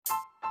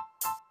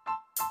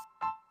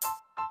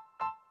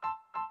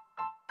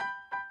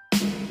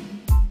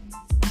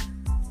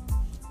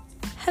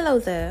Hello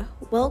there,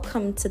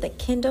 welcome to the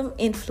Kingdom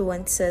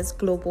Influencers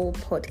Global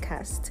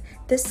Podcast.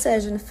 This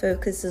session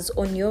focuses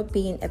on your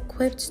being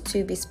equipped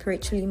to be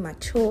spiritually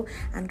mature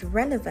and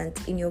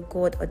relevant in your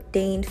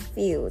God-ordained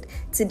field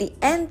to the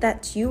end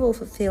that you will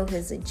fulfill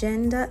His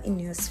agenda in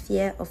your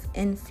sphere of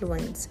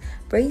influence.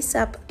 Brace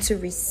up to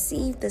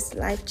receive this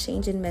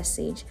life-changing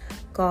message.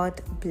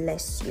 God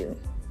bless you.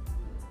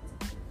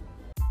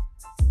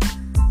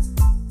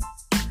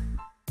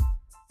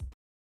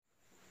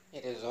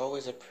 It is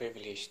always a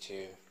privilege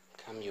to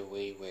come your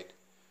way with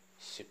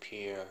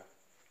superior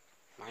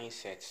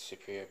mindsets,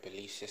 superior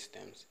belief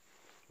systems.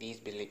 These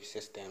belief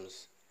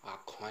systems are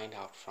coined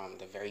out from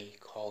the very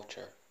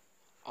culture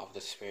of the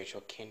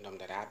spiritual kingdom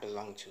that I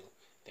belong to,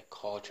 the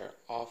culture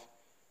of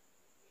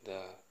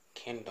the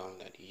kingdom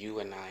that you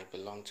and I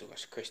belong to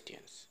as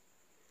Christians.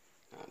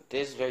 Now, in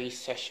this very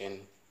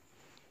session,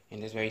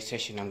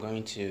 I'm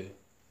going to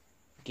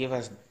give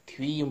us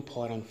 3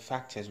 important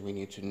factors we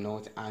need to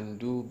note and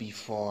do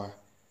before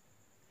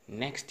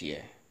next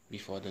year,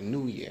 before the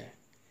new year.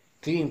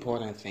 3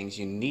 important things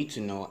you need to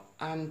know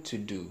and to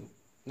do.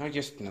 Not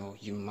just know,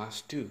 you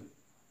must do.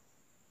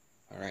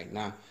 Alright,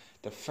 now,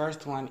 the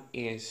first one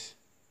is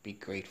be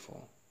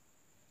grateful.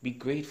 Be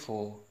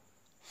grateful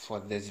for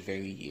this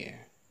very year.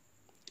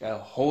 A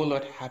whole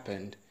lot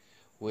happened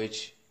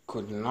which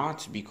could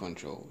not be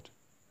controlled.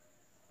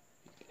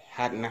 It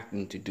had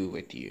nothing to do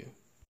with you.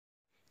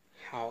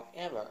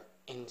 However,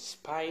 in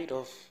spite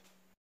of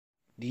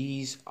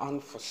these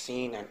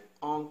unforeseen and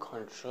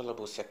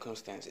uncontrollable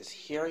circumstances,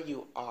 here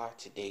you are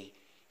today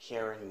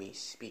hearing me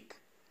speak.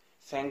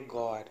 Thank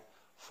God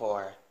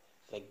for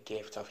the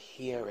gift of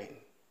hearing.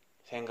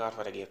 Thank God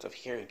for the gift of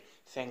hearing.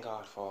 Thank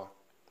God for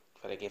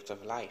the gift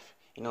of life.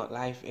 You know,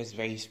 life is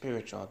very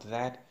spiritual.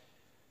 That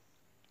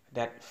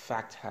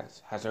fact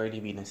has already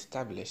been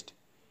established.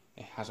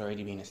 It has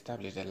already been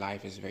established that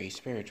life is very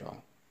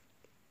spiritual.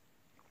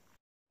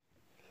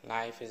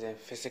 Life isn't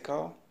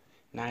physical,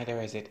 neither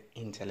is it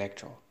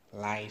intellectual.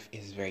 Life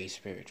is very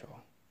spiritual.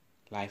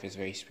 Life is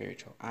very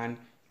spiritual. And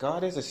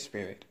God is a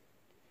spirit.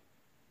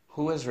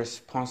 Who is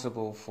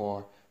responsible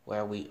for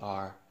where we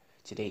are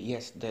today?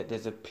 Yes,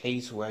 there's a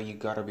place where you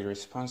gotta be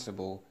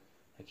responsible.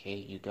 Okay,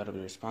 you gotta be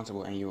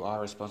responsible, and you are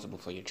responsible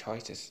for your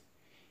choices.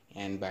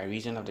 And by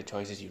reason of the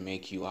choices you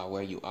make, you are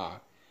where you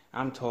are.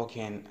 I'm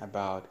talking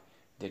about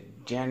the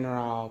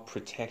general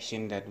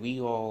protection that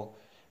we all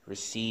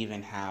receive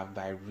and have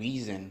by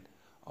reason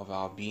of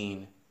our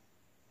being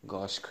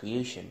God's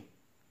creation.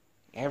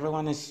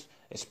 Everyone is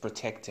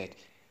protected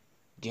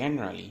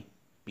generally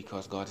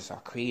because God is our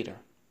creator.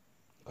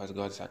 Because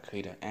God is our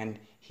creator. And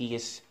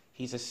He's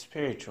a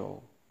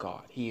spiritual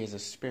God. He is a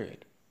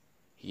spirit.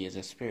 He is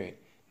a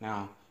spirit.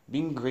 Now,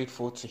 being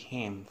grateful to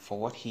Him for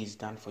what He's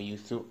done for you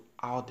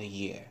throughout the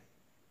year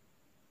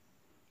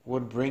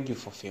would bring you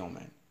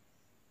fulfillment.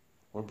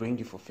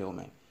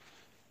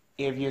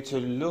 If you're to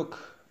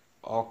look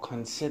or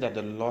consider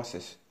the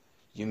losses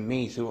you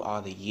made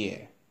throughout the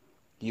year,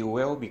 you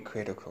will be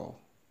critical.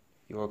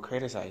 You will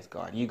criticize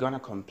God. You're going to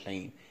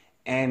complain.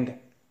 And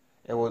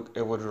it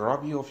would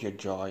rob you of your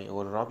joy. It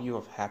would rob you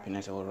of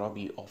happiness. It would rob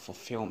you of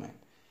fulfillment.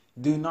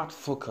 Do not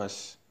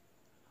focus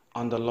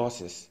on the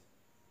losses.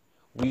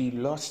 We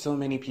lost so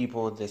many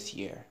people this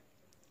year.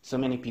 So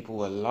many people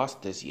were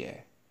lost this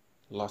year.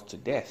 Lost to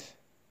death.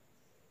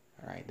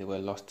 All right, they were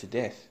lost to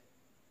death.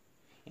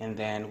 And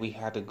then we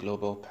had a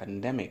global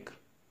pandemic.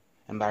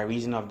 And by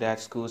reason of that,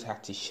 schools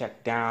had to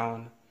shut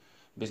down,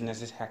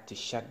 businesses had to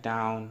shut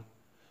down.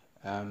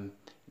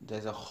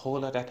 There's a whole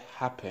lot that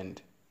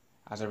happened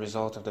as a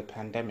result of the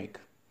pandemic.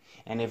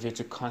 And if you're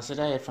to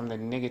consider it from the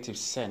negative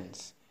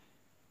sense,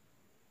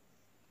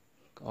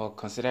 or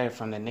consider it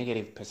from the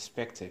negative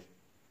perspective,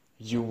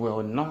 you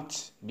will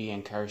not be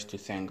encouraged to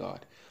thank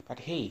God. But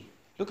hey,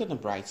 look at the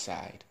bright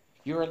side.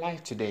 You're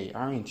alive today,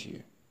 aren't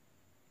you?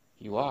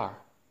 You are.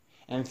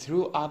 And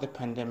throughout the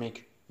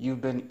pandemic,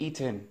 you've been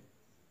eating.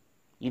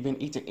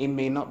 It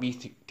may not be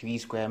 3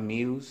 square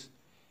meals.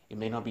 It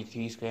may not be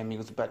 3 square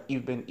meals, but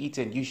you've been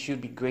eating. You should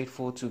be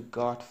grateful to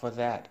God for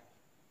that.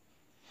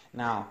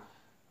 Now,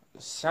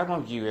 some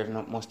of you, if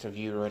not most of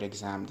you, wrote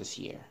exam this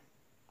year.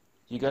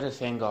 You got to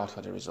thank God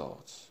for the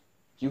results.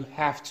 You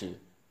have to.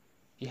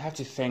 You have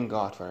to thank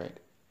God for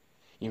it.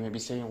 You may be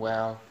saying,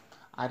 well,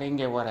 I didn't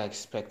get what I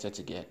expected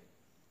to get.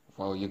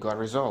 Well, you got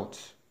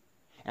results.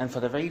 And for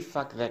the very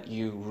fact that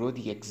you wrote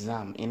the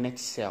exam in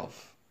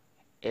itself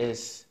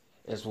is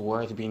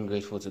worth being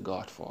grateful to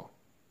God for.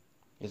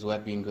 Is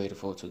worth being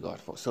grateful to God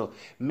for. So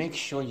make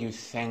sure you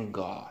thank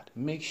God.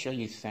 Make sure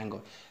you thank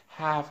God.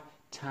 Have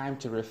time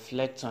to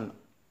reflect on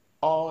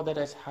all that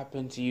has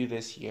happened to you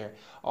this year,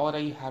 all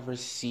that you have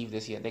received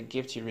this year, the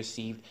gifts you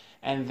received,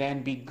 and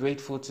then be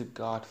grateful to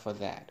God for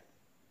that.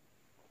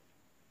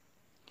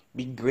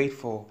 Be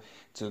grateful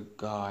to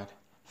God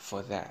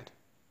for that.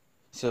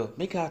 So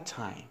make out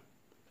time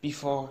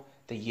before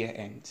the year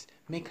ends.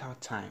 Make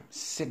out time.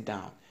 Sit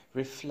down.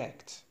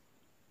 Reflect.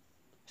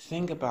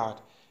 Think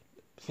about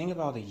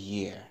the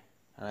year.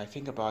 All right,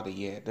 think about the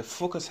year. The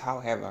focus,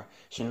 however,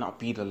 should not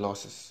be the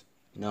losses.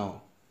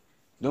 No.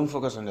 Don't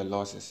focus on the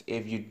losses.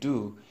 If you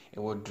do, it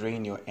will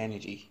drain your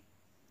energy.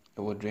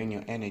 It will drain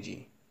your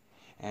energy.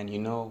 And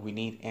we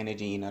need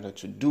energy in order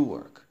to do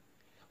work.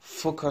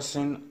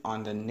 Focusing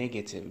on the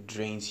negative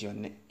drains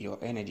your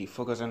energy.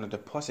 Focusing on the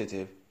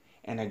positive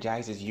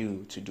energizes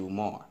you to do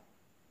more.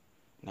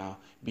 Now,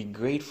 be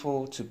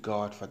grateful to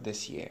God for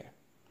this year,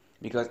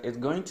 because it's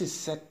going to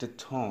set the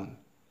tone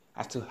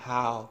as to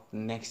how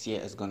next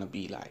year is going to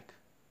be like.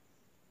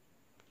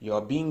 Your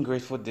being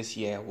grateful this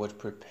year would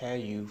prepare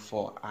you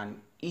for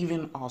an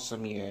even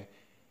awesome year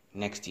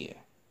next year.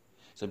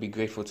 So be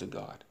grateful to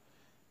God.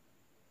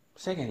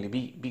 Secondly,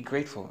 be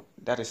grateful.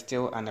 That is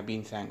still under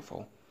being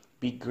thankful.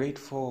 Be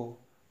grateful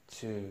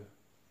to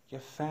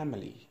your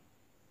family,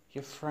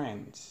 your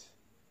friends,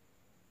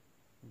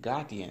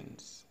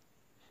 guardians.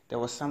 There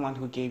was someone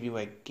who gave you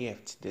a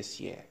gift this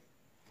year.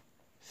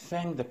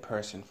 Thank the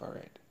person for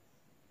it.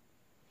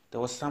 There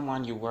was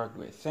someone you worked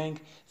with.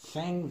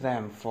 Thank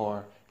them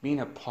for being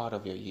a part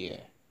of your year.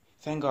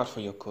 Thank God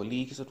for your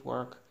colleagues at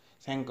work.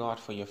 Thank God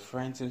for your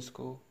friends in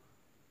school,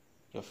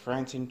 your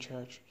friends in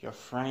church, your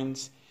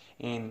friends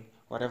in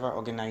whatever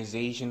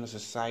organization or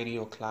society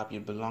or club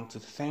you belong to.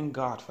 Thank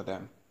God for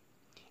them.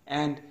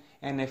 And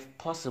if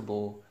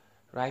possible,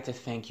 write a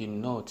thank you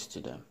note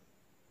to them.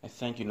 A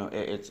thank you note.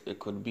 It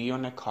could be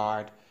on a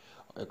card,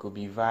 or it could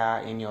be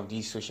via any of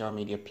these social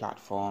media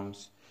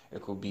platforms.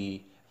 It could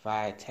be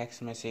via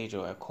text message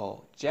or a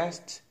call.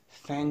 Just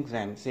thank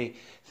them. Say,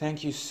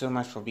 thank you so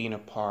much for being a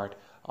part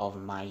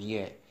of my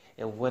year.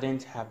 It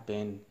wouldn't have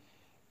been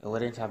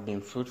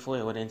fruitful.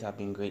 It wouldn't have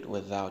been great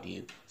without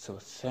you. So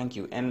thank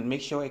you. And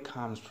make sure it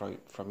comes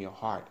from your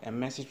heart. A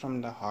message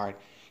from the heart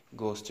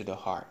goes to the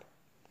heart.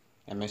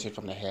 A message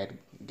from the head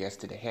gets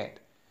to the head.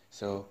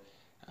 So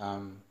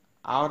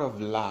out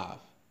of love,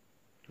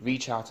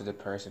 reach out to the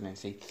person and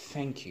say,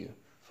 thank you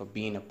for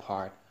being a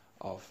part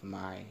of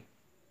my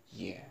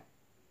year.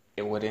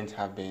 It wouldn't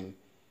have been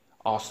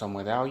awesome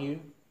without you.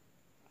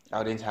 I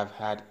wouldn't have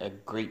had a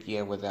great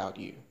year without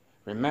you.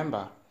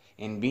 Remember,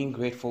 in being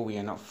grateful, we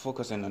are not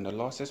focusing on the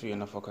losses. We are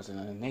not focusing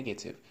on the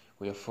negative.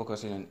 We are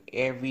focusing on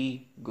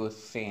every good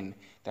thing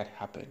that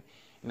happened.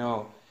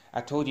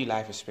 I told you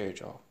life is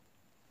spiritual.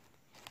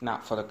 Now,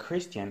 for the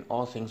Christian,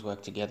 all things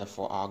work together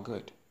for our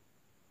good.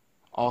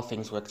 All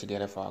things work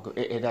together for our good.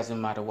 It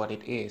doesn't matter what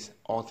it is.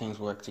 All things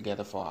work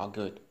together for our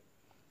good.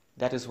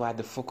 That is why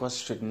the focus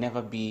should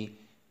never be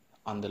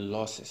on the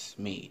losses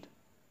made.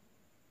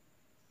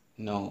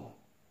 No.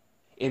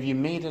 If you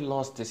made a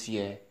loss this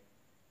year,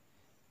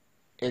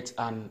 it's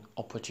an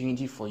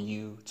opportunity for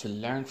you to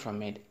learn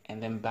from it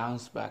and then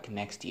bounce back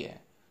next year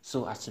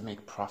so as to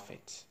make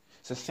profits.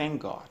 So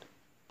thank God.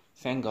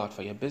 Thank God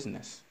for your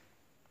business.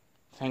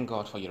 Thank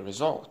God for your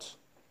results.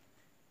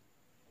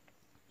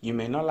 You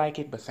may not like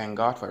it, but thank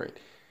God for it.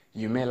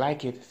 You may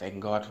like it, thank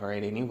God for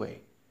it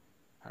anyway.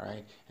 All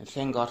right? And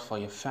thank God for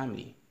your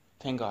family.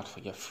 Thank God for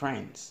your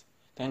friends.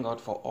 Thank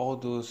God for all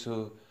those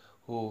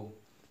who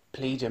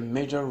played a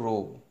major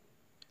role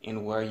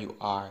in where you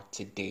are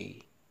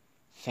today.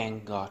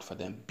 Thank God for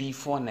them.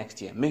 Before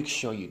next year, make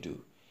sure you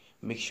do.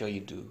 Make sure you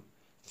do.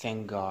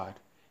 Thank God,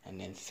 and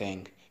then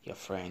thank your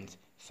friends,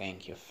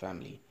 thank your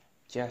family.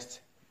 Just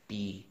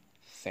be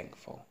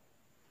thankful.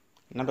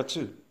 Number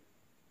 2,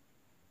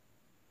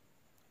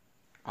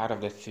 out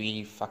of the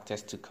 3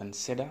 factors to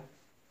consider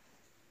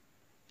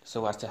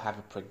so as to have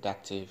a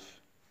productive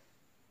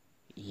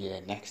year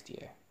next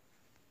year.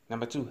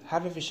 Number 2,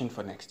 have a vision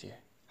for next year.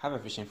 Have a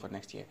vision for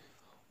next year.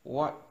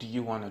 What do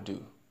you want to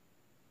do?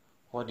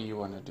 What do you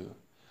want to do?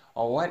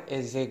 Or what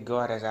is it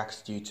God has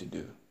asked you to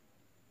do?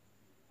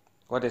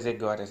 What is it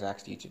God has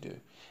asked you to do?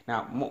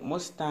 Now,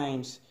 most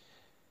times,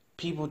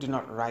 people do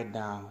not write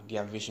down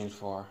their vision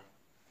for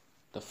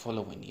the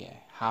following year,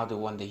 how they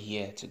want the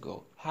year to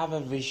go. Have a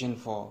vision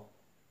for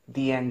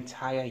the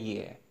entire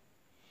year.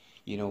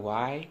 You know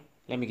why?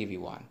 Let me give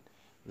you one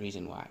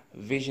reason why.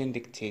 Vision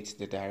dictates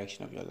the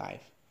direction of your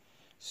life.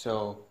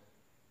 So,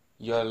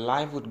 your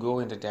life would go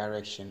in the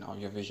direction of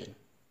your vision.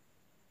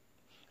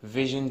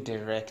 Vision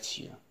directs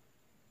you.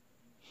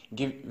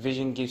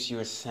 Vision gives you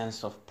a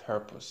sense of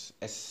purpose,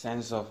 a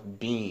sense of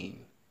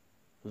being.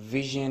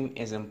 Vision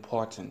is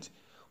important.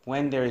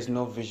 When there is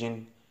no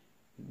vision,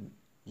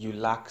 you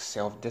lack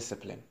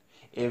self-discipline.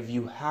 If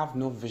you have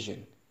no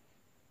vision,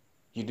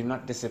 you do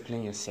not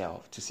discipline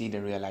yourself to see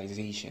the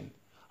realization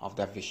of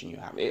that vision you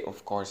have.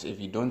 Of course, if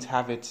you don't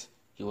have it,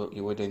 you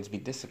wouldn't be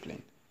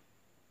disciplined.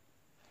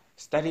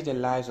 Study the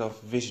lives of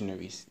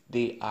visionaries.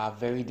 They are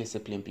very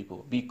disciplined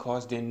people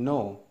because they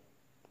know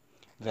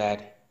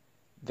that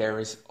there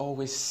is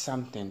always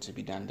something to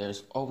be done. There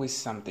is always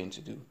something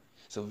to do.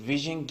 So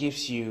vision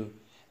gives you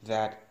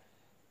that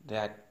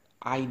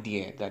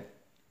idea that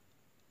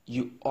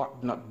you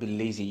ought not be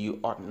lazy. You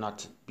ought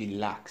not be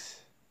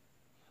lax.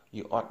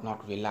 You ought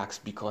not relax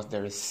because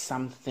there is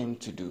something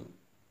to do.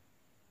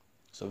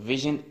 So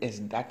vision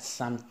is that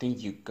something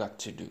you got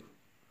to do.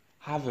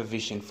 Have a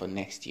vision for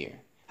next year.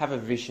 Have a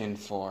vision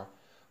for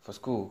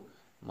school.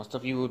 Most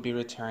of you will be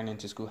returning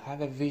to school.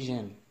 Have a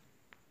vision.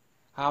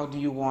 How do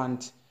you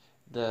want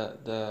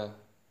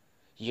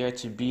year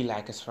to be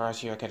like as far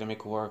as your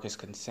academic work is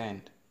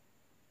concerned.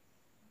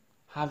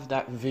 Have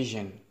that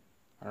vision,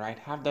 all right?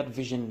 Have that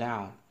vision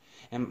down.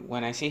 And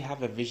when I say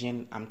have a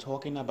vision, I'm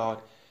talking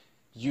about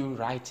you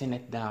writing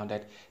it down,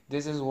 that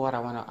this is what I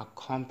want to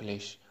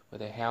accomplish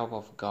with the help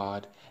of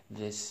God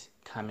this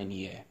coming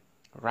year.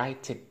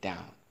 Write it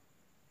down.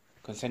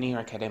 Concerning your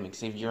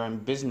academics, if you're in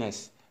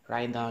business,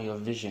 write down your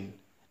vision,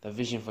 the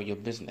vision for your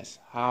business.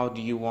 How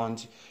do you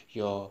want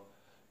your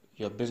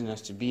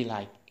business to be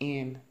like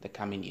in the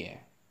coming year?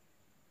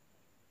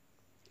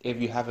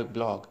 If you have a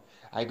blog,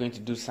 are you going to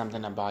do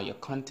something about your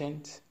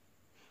content?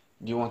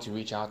 Do you want to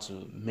reach out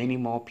to many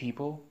more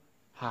people?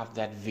 Have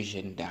that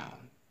vision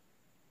down.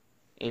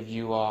 If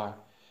you are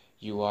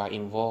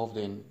involved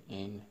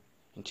in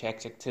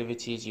church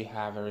activities, you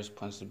have a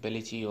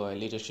responsibility or a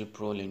leadership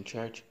role in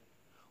church,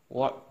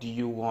 what do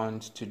you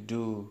want to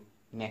do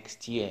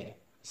next year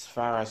as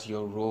far as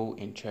your role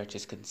in church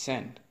is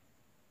concerned?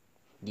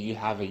 Do you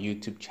have a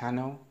YouTube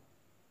channel?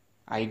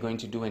 Are you going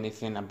to do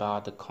anything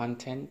about the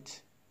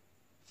content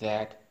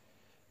that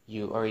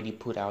you already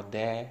put out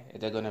there?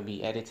 They're going to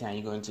be editing and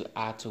you're going to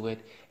add to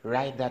it.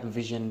 Write that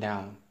vision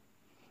down.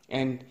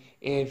 And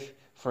if,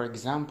 for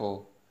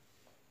example,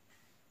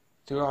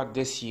 throughout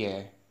this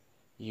year,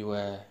 you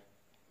were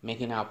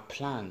making out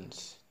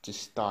plans to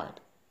start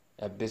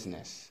a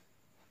business,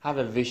 have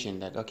a vision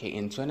that, okay,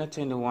 in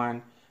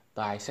 2021,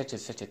 by such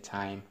and such a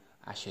time,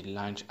 I should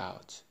launch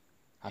out.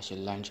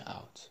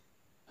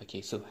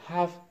 Okay, so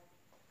have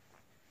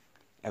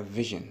a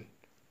vision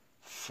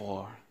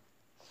for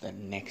the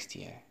next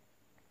year.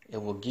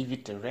 It will give you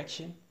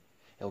direction.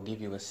 It will give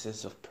you a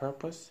sense of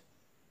purpose.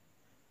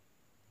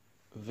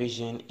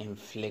 Vision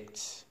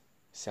inflicts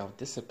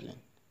self-discipline.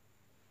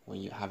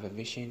 When you have a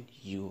vision,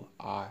 you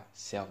are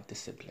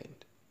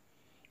self-disciplined.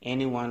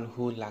 Anyone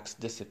who lacks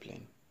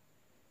discipline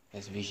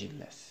is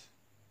visionless.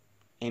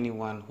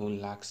 Anyone who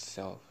lacks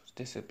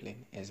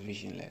self-discipline is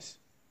visionless.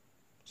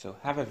 So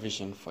have a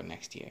vision for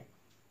next year.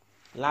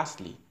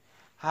 Lastly,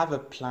 have a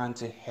plan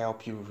to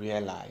help you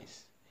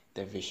realize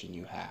the vision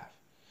you have.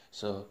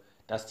 So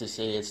that's to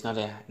say, it's not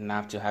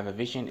enough to have a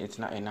vision. It's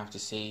not enough to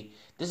say,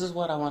 this is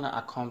what I want to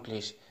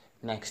accomplish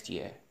next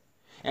year.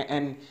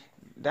 And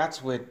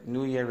that's with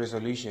New Year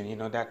resolution,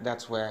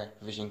 that's where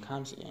vision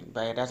comes in.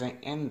 But it doesn't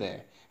end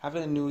there.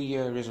 Having a New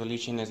Year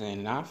resolution isn't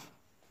enough.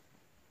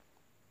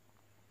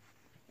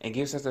 It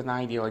gives us an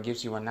idea, or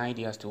gives you an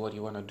idea as to what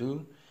you want to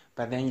do.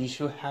 But then you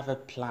should have a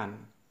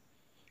plan.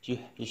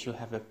 You should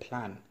have a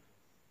plan.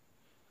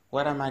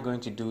 What am I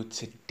going to do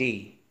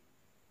today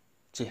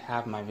to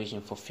have my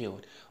vision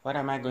fulfilled? What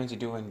am I going to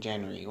do in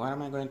January? What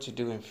am I going to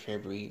do in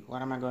February?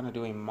 What am I going to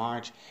do in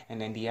March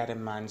and then the other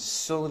months,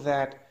 so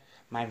that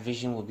my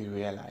vision will be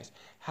realized?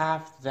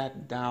 Have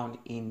that down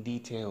in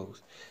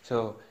details.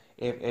 So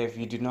if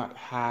you do not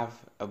have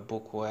a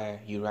book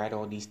where you write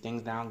all these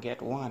things down,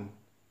 get one.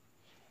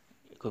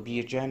 It could be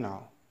a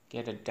journal.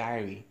 Get a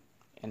diary,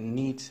 a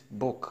neat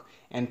book,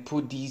 and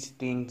put these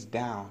things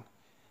down.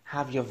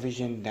 Have your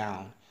vision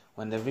down.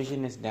 When the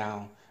vision is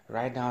down,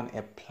 write down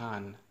a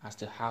plan as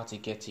to how to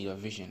get to your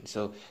vision.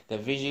 So the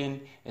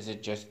vision is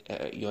just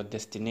your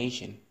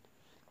destination.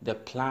 The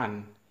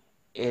plan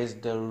is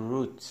the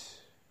route,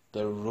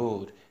 the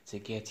road to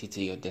get you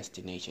to your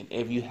destination.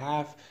 If you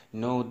have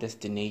no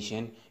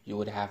destination, you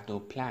would have no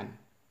plan.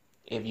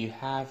 If you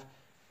have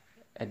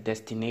a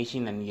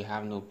destination and you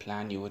have no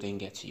plan, you wouldn't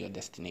get to your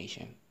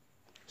destination.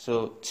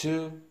 So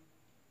two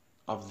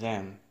of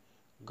them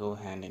go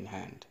hand in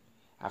hand.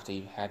 After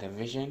you've had a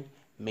vision,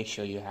 make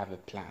sure you have a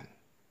plan.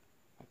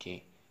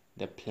 Okay,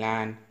 the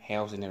plan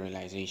helps in the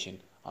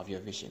realization of your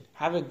vision.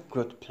 Have a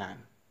growth plan.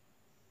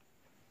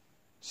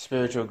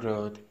 Spiritual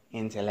growth,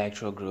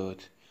 intellectual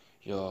growth,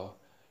 your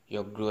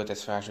growth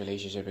as far as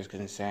relationship is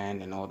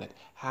concerned and all that.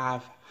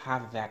 Have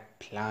that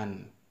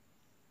plan.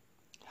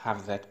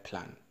 Have that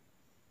plan.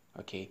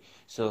 Okay,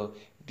 so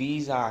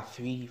these are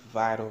three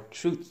vital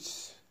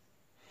truths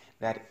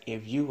that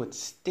if you would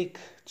stick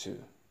to,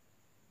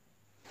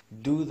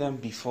 do them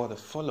before the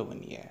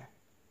following year,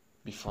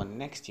 before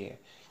next year,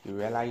 you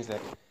realize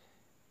that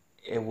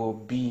it will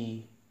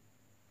be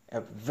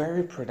a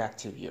very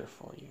productive year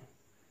for you.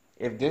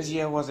 If this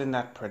year wasn't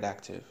that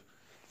productive,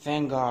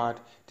 thank God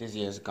this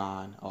year is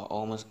gone or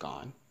almost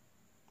gone.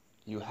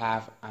 You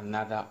have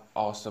another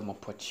awesome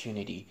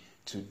opportunity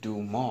to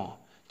do more,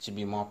 to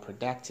be more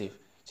productive,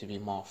 to be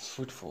more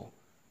fruitful.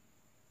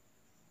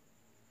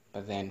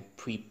 But then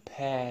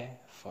prepare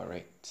for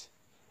it.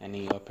 And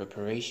in your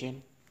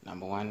preparation,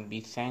 number one,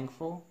 be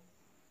thankful.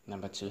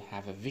 Number two,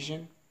 have a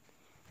vision.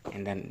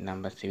 And then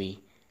number three,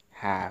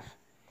 have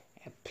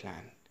a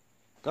plan.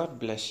 God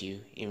bless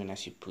you even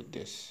as you put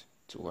this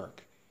to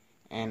work.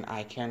 And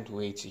I can't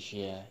wait to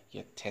hear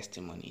your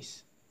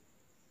testimonies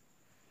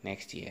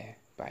next year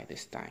by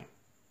this time.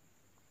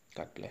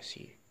 God bless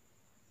you.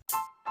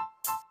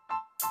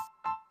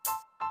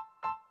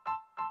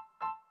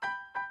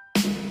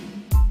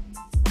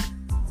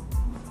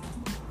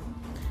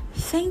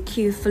 Thank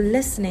you for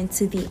listening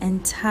to the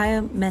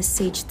entire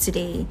message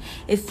today.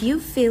 If you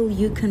feel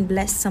you can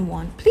bless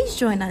someone, please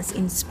join us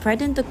in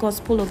spreading the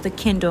gospel of the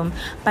kingdom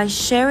by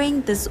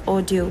sharing this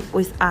audio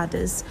with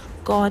others.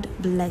 God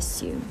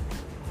bless you.